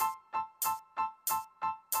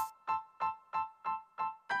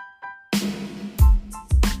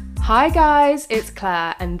Hi guys, it's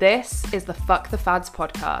Claire, and this is the Fuck the Fads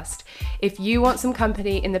podcast. If you want some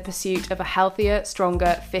company in the pursuit of a healthier,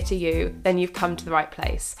 stronger, fitter you, then you've come to the right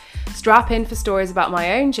place. Strap in for stories about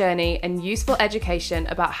my own journey and useful education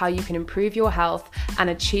about how you can improve your health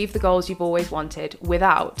and achieve the goals you've always wanted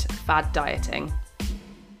without fad dieting.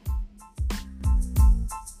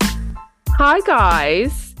 Hi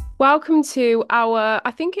guys, welcome to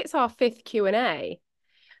I think it's our fifth Q&A,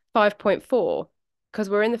 5.4. Because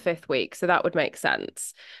we're in the fifth week, so that would make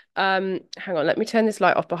sense. Hang on, let me turn this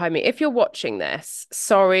light off behind me. If you're watching this,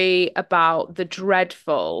 sorry about the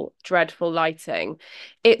dreadful, dreadful lighting.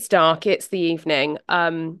 It's dark, it's the evening.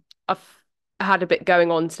 I've had a bit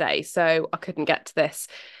going on today, so I couldn't get to this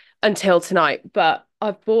until tonight. But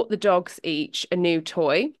I've bought the dogs each a new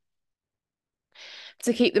toy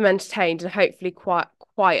to keep them entertained and hopefully quite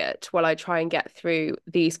quiet while I try and get through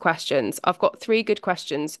these questions. I've got three good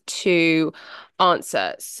questions to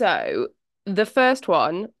answer. So the first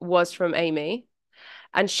one was from Amy.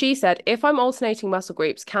 And she said, if I'm alternating muscle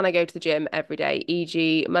groups, can I go to the gym every day?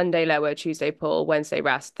 E.g., Monday lower, Tuesday pull, Wednesday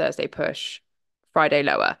rest, Thursday push, Friday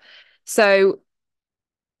lower. So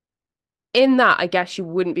in that, I guess you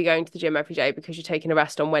wouldn't be going to the gym every day because you're taking a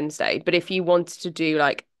rest on Wednesday. But if you wanted to do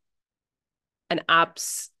like an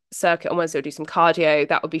abs circuit on Wednesday or do some cardio,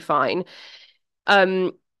 that would be fine.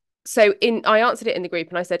 I answered it in the group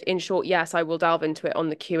and I said, in short, yes, I will delve into it on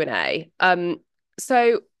the Q&A.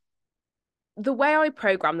 So the way I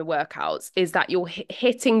program the workouts is that you're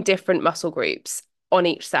hitting different muscle groups on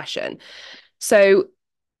each session. So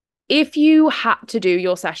if you had to do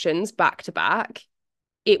your sessions back to back,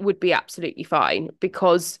 it would be absolutely fine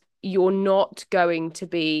because you're not going to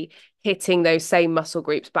be hitting those same muscle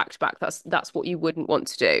groups back to back. That's what you wouldn't want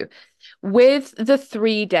to do. With the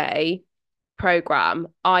 3-day program,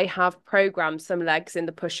 I have programmed some legs in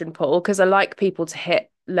the push and pull because I like people to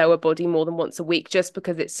hit lower body more than once a week just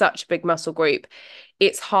because it's such a big muscle group.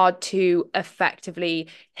 It's hard to effectively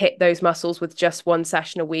hit those muscles with just one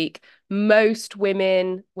session a week. Most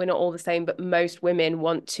women, we're not all the same, but most women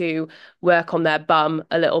want to work on their bum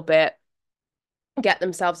a little bit, get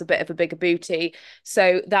themselves a bit of a bigger booty.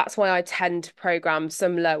 So that's why I tend to program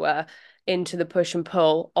some lower into the push and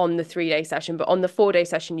pull on the 3-day session. But on the 4-day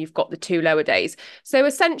session, you've got the 2 lower days. So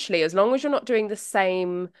essentially, as long as you're not doing the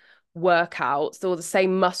same workouts or the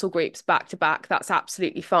same muscle groups back to back, that's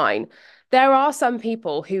absolutely fine. There are some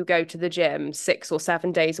people who go to the gym 6 or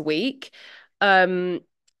 7 days a week.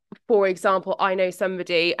 For example, I know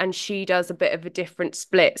somebody and she does a bit of a different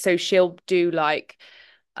split. So she'll do like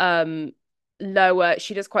lower,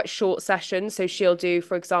 she does quite short sessions. So she'll do,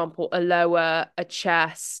 for example, a lower, a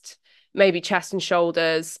chest, maybe chest and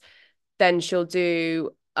shoulders. Then she'll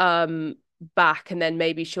do back, and then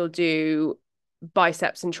maybe she'll do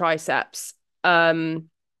biceps and triceps. And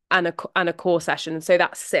a core session. So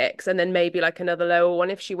that's 6. And then maybe like another lower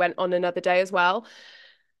one if she went on another day as well.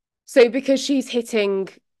 So because she's hitting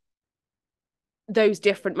those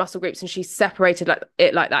different muscle groups and she's separated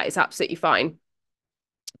like that, it's absolutely fine.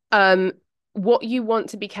 What you want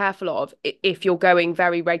to be careful of if you're going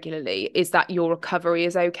very regularly is that your recovery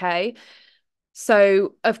is okay.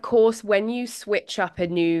 So, of course, when you switch up a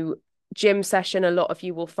new gym session, a lot of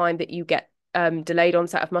you will find that you get delayed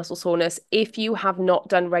onset of muscle soreness. If you have not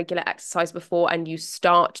done regular exercise before and you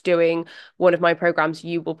start doing one of my programs,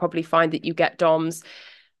 you will probably find that you get DOMS.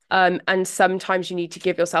 And sometimes you need to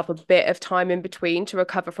give yourself a bit of time in between to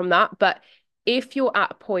recover from that. But if you're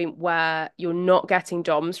at a point where you're not getting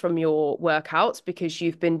DOMS from your workouts because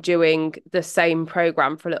you've been doing the same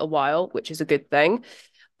program for a little while, which is a good thing,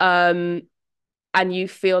 and you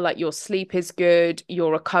feel like your sleep is good,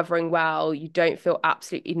 you're recovering well, you don't feel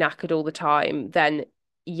absolutely knackered all the time, then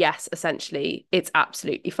yes, essentially, it's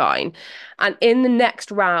absolutely fine. And in the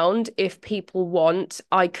next round, if people want,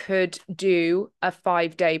 I could do a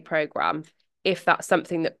 5-day program if that's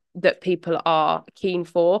something that people are keen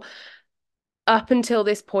for. Up until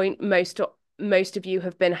this point, most of you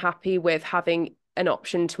have been happy with having an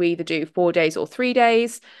option to either do 4 days or 3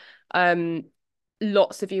 days.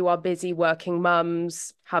 Lots of you are busy working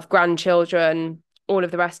mums, have grandchildren, all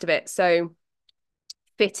of the rest of it. So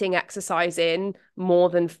fitting exercise in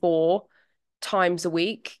more than 4 times a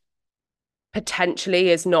week potentially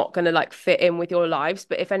is not going to like fit in with your lives.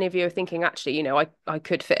 But if any of you are thinking, actually, I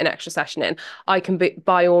could fit an extra session in, I can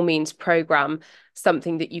by all means program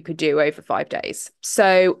something that you could do over 5 days.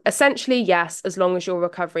 So essentially, yes, as long as your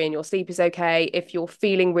recovery and your sleep is okay. If you're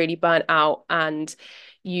feeling really burnt out and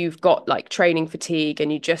you've got like training fatigue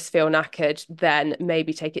and you just feel knackered, then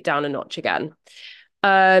maybe take it down a notch again.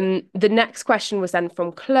 The next question was then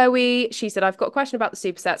from Chloe. She said, I've got a question about the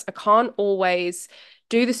supersets. I can't always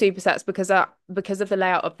do the supersets because of the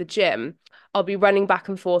layout of the gym, I'll be running back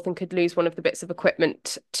and forth and could lose one of the bits of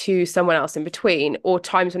equipment to someone else in between, or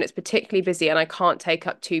times when it's particularly busy and I can't take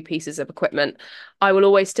up two pieces of equipment. I will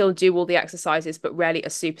always still do all the exercises, but rarely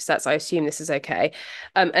as supersets. I assume this is okay.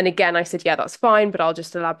 And again, I said, yeah, that's fine, but I'll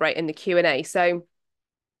just elaborate in the Q&A. So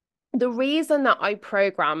the reason that I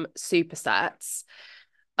program supersets,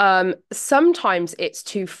 sometimes it's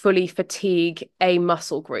to fully fatigue a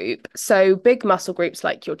muscle group. So big muscle groups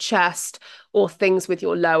like your chest or things with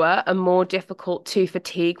your lower are more difficult to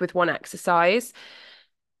fatigue with one exercise.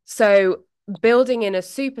 So building in a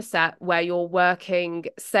superset where you're working,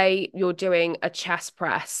 say you're doing a chest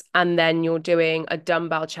press and then you're doing a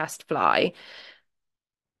dumbbell chest fly,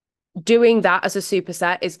 doing that as a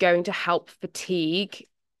superset is going to help fatigue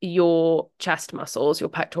your chest muscles, your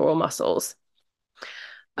pectoral muscles.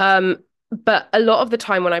 But a lot of the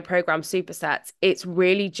time when I program supersets, it's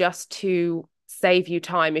really just to save you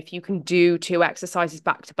time. If you can do two exercises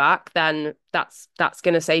back to back, then that's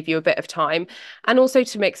going to save you a bit of time, and also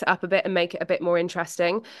to mix it up a bit and make it a bit more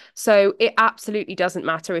interesting. So it absolutely doesn't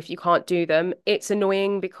matter if you can't do them. It's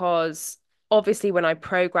annoying because obviously when I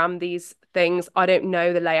program these things, I don't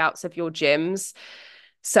know the layouts of your gyms.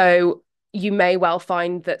 So you may well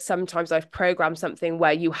find that sometimes I've programmed something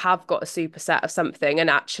where you have got a superset of something, and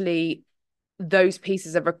actually those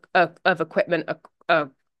pieces of equipment are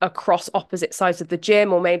across opposite sides of the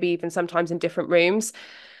gym, or maybe even sometimes in different rooms.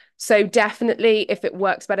 So definitely, if it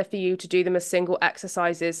works better for you to do them as single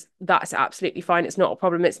exercises, that's absolutely fine. It's not a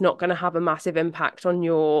problem. It's not going to have a massive impact on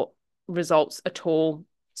your results at all.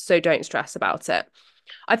 So don't stress about it.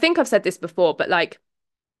 I think I've said this before, but like,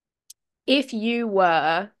 if you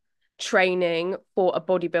were training for a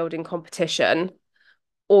bodybuilding competition,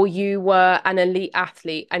 or you were an elite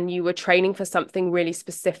athlete and you were training for something really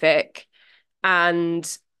specific,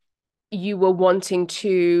 and you were wanting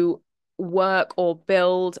to work or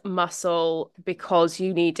build muscle because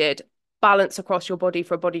you needed balance across your body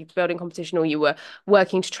for a bodybuilding competition, or you were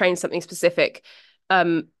working to train something specific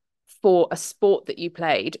for a sport that you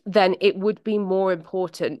played, then it would be more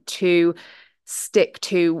important to stick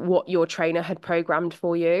to what your trainer had programmed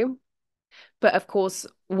for you. But of course,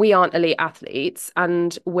 we aren't elite athletes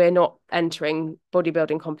and we're not entering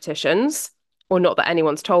bodybuilding competitions, or not that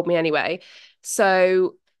anyone's told me anyway.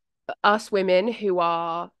 So, us women who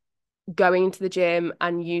are going to the gym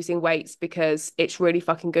and using weights because it's really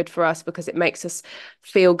fucking good for us, because it makes us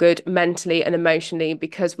feel good mentally and emotionally,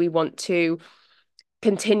 because we want to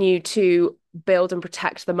continue to build and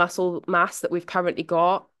protect the muscle mass that we've currently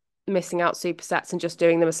got, missing out supersets and just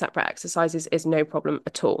doing them as separate exercises is no problem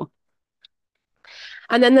at all.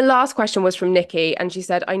 And then the last question was from Nikki, and she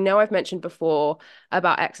said, I know I've mentioned before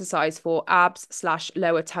about exercise for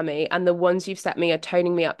abs/lower tummy, and the ones you've set me are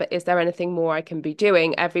toning me up, but is there anything more I can be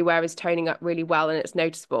doing? Everywhere is toning up really well and it's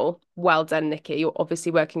noticeable. Well done, Nikki. You're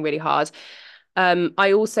obviously working really hard.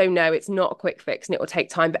 I also know it's not a quick fix and it will take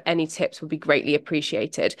time, but any tips would be greatly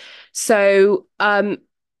appreciated. So,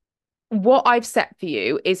 what I've set for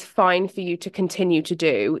you is fine for you to continue to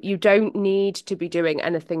do. You don't need to be doing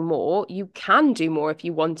anything more. You can do more if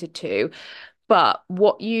you wanted to. But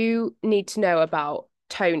what you need to know about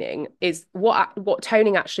toning is what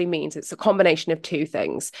toning actually means. It's a combination of two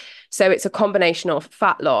things. So it's a combination of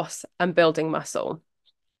fat loss and building muscle.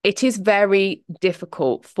 It is very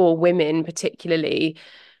difficult for women, particularly,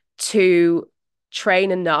 to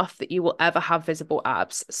train enough that you will ever have visible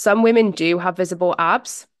abs. Some women do have visible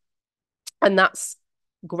abs, and that's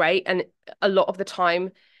great. And a lot of the time,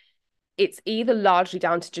 it's either largely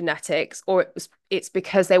down to genetics, or it's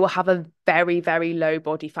because they will have a very, very low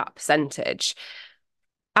body fat percentage.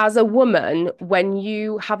 As a woman, when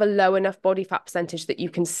you have a low enough body fat percentage that you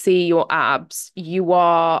can see your abs, you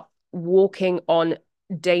are walking on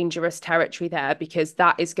dangerous territory there, because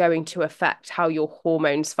that is going to affect how your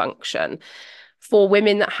hormones function. For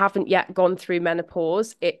women that haven't yet gone through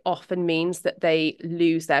menopause, it often means that they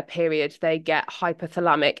lose their period. They get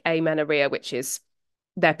hypothalamic amenorrhea, which is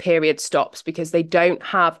their period stops because they don't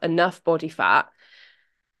have enough body fat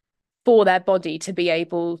for their body to be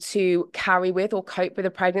able to carry with or cope with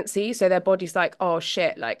a pregnancy. So their body's like, oh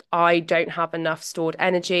shit, like I don't have enough stored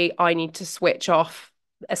energy. I need to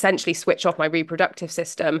essentially switch off my reproductive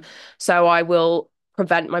system. So I will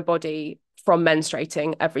prevent my body from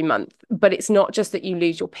menstruating every month. But it's not just that you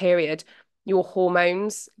lose your period, your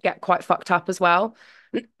hormones get quite fucked up as well.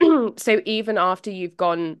 So even after you've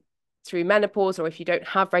gone through menopause, or if you don't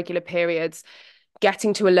have regular periods,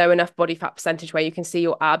 getting to a low enough body fat percentage where you can see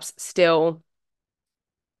your abs still,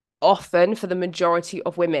 often for the majority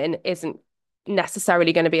of women, isn't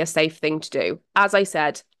necessarily going to be a safe thing to do. As I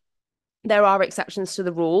said, There are exceptions to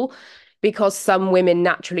the rule because some women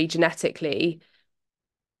naturally genetically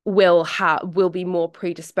will be more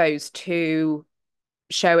predisposed to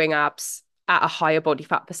showing abs at a higher body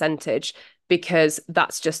fat percentage because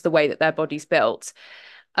that's just the way that their body's built.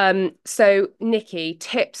 So Nikki,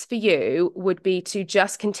 tips for you would be to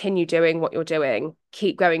just continue doing what you're doing.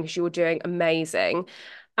 Keep going because you're doing amazing.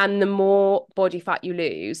 And the more body fat you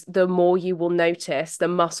lose, the more you will notice the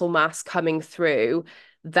muscle mass coming through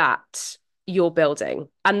that you're building.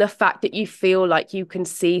 And the fact that you feel like you can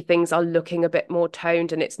see things are looking a bit more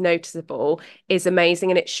toned and it's noticeable is amazing.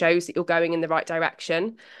 And it shows that you're going in the right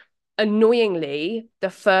direction. Annoyingly, the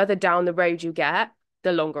further down the road you get,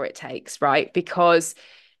 the longer it takes, right? Because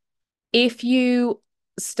if you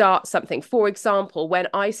start something, for example, when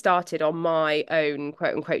I started on my own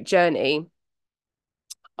quote unquote journey,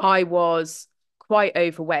 I was quite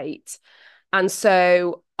overweight. And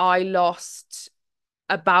so I lost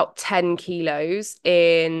about 10 kilos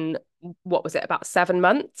in what was it, about 7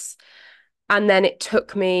 months. And then it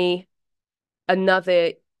took me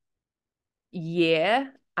another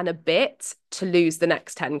year and a bit to lose the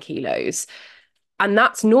next 10 kilos. And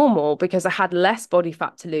that's normal because I had less body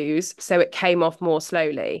fat to lose. So it came off more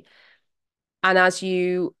slowly. And as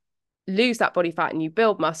you lose that body fat and you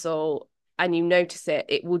build muscle and you notice it,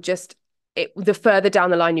 it will just the further down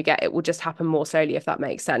the line you get, it will just happen more slowly, if that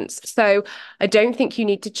makes sense. So I don't think you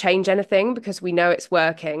need to change anything because we know it's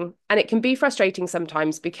working. And it can be frustrating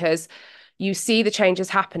sometimes because you see the changes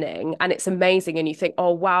happening and it's amazing and you think,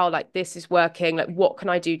 oh wow, like this is working. Like what can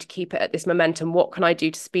I do to keep it at this momentum? What can I do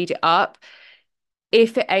to speed it up?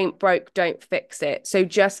 If it ain't broke, don't fix it. So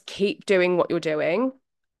just keep doing what you're doing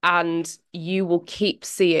and you will keep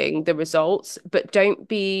seeing the results, but don't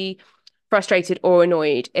be frustrated or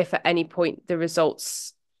annoyed if at any point the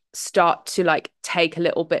results start to like take a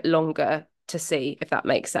little bit longer to see, if that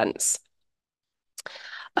makes sense.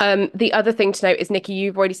 The other thing to note is, Nikki,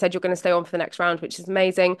 you've already said you're going to stay on for the next round, which is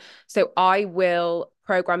amazing. So I will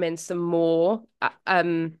program in some more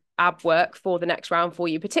ab work for the next round for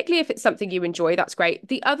you, particularly if it's something you enjoy. That's great.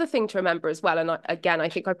 The other thing to remember as well, and again, I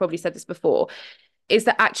think I probably said this before, is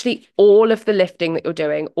that actually all of the lifting that you're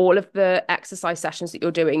doing, all of the exercise sessions that you're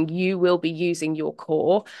doing, you will be using your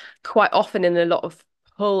core quite often in a lot of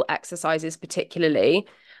pull exercises, particularly.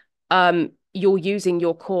 You're using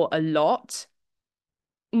your core a lot,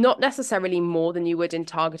 not necessarily more than you would in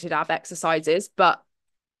targeted ab exercises, but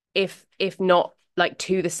if not like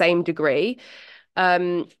to the same degree.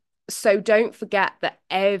 Um, so don't forget that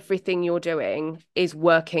everything you're doing is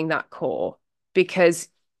working that core because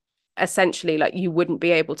essentially like you wouldn't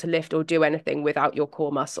be able to lift or do anything without your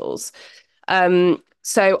core muscles.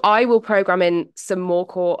 So I will program in some more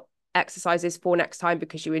core exercises for next time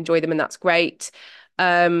because you enjoy them and that's great.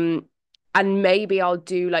 And maybe I'll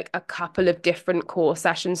do like a couple of different core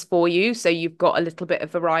sessions for you so you've got a little bit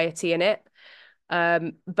of variety in it.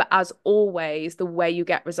 But as always, the way you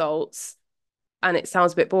get results, and it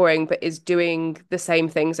sounds a bit boring, but is doing the same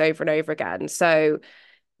things over and over again. So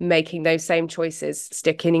making those same choices,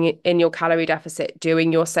 sticking in your calorie deficit,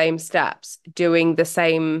 doing your same steps, doing the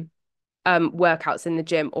same workouts in the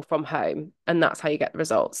gym or from home. And that's how you get the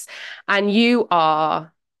results. And you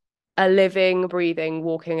are a living, breathing,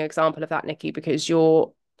 walking example of that, Nikki, because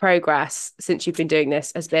your progress since you've been doing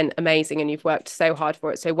this has been amazing and you've worked so hard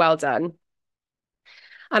for it. So well done.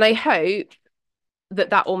 And I hope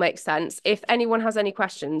that all makes sense. If anyone has any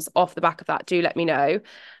questions off the back of that, do let me know.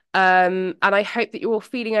 And I hope that you're all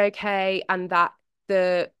feeling okay and that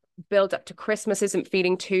the build up to Christmas isn't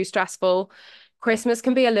feeling too stressful. Christmas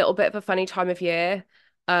can be a little bit of a funny time of year.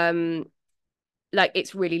 Like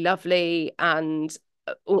it's really lovely and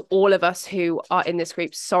all of us who are in this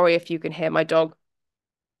group, sorry if you can hear my dog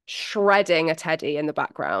shredding a teddy in the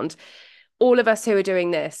background. All of us who are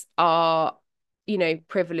doing this are,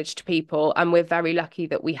 privileged people, and we're very lucky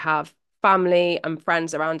that we have family and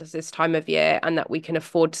friends around us this time of year and that we can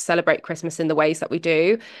afford to celebrate Christmas in the ways that we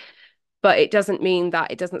do. But it doesn't mean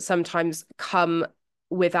that it doesn't sometimes come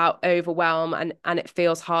without overwhelm and it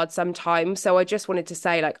feels hard sometimes. So I just wanted to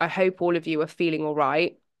say, like, I hope all of you are feeling all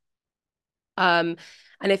right. And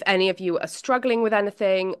if any of you are struggling with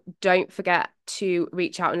anything, don't forget to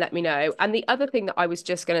reach out and let me know. And the other thing that I was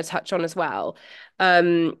just going to touch on as well,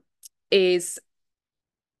 is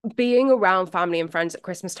being around family and friends at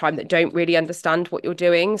Christmas time that don't really understand what you're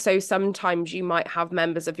doing. So sometimes you might have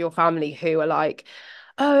members of your family who are like,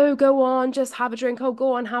 oh, go on, just have a drink. Oh,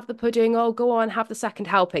 go on, have the pudding. Oh, go on, have the second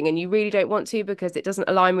helping. And you really don't want to because it doesn't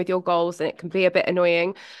align with your goals and it can be a bit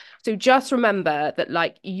annoying. So just remember that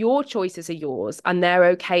like your choices are yours and they're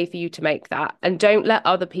okay for you to make that. And don't let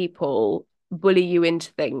other people bully you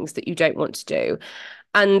into things that you don't want to do.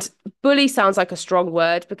 And bully sounds like a strong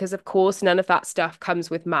word because, of course, none of that stuff comes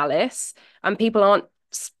with malice, and people aren't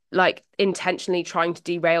like intentionally trying to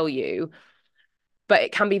derail you. But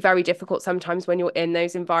it can be very difficult sometimes when you're in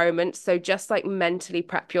those environments. So just like mentally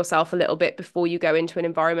prep yourself a little bit before you go into an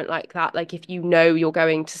environment like that. Like if you know you're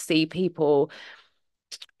going to see people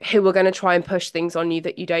who are going to try and push things on you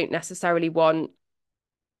that you don't necessarily want,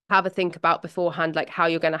 have a think about beforehand, like how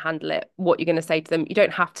you're going to handle it, what you're going to say to them. You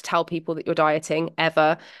don't have to tell people that you're dieting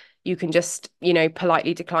ever. You can just,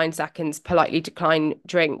 politely decline seconds, politely decline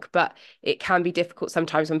drink. But it can be difficult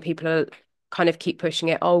sometimes when people are kind of keep pushing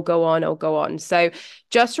it. Oh, go on, oh, go on. So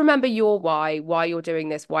just remember your why you're doing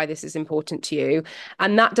this, why this is important to you.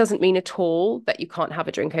 And that doesn't mean at all that you can't have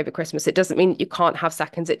a drink over Christmas. It doesn't mean that you can't have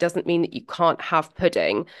seconds. It doesn't mean that you can't have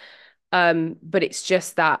pudding. But it's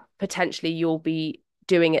just that potentially you'll be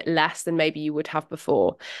doing it less than maybe you would have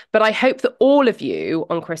before. But I hope that all of you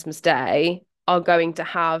on Christmas Day are going to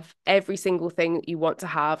have every single thing that you want to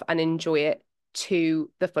have and enjoy it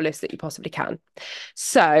to the fullest that you possibly can.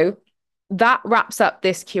 So that wraps up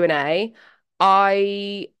this Q&A.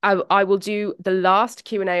 I will do the last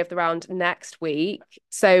Q&A of the round next week.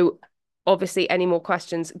 So obviously any more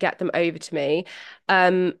questions, get them over to me.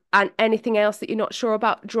 And anything else that you're not sure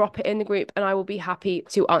about, drop it in the group and I will be happy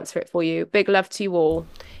to answer it for you. Big love to you all.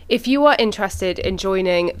 If you are interested in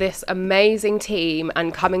joining this amazing team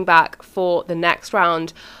and coming back for the next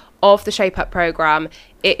round of the Shape Up programme,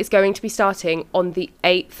 it is going to be starting on the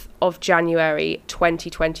 8th of January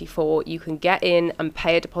 2024. You can get in and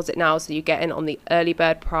pay a deposit now, so you get in on the early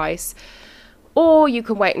bird price. Or you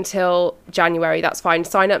can wait until January, that's fine.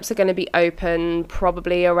 Sign-ups are going to be open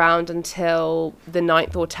probably around until the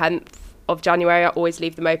 9th or 10th of January. I always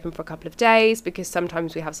leave them open for a couple of days because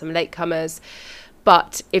sometimes we have some latecomers.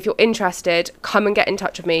 But if you're interested, come and get in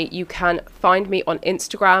touch with me. You can find me on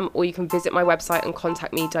Instagram or you can visit my website and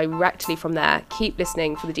contact me directly from there. Keep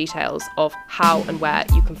listening for the details of how and where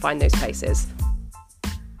you can find those places.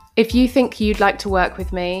 If you think you'd like to work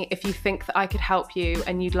with me, if you think that I could help you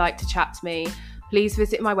and you'd like to chat to me, please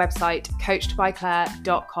visit my website,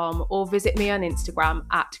 coachedbyclaire.com, or visit me on Instagram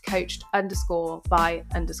at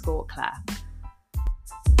coached_by_Claire.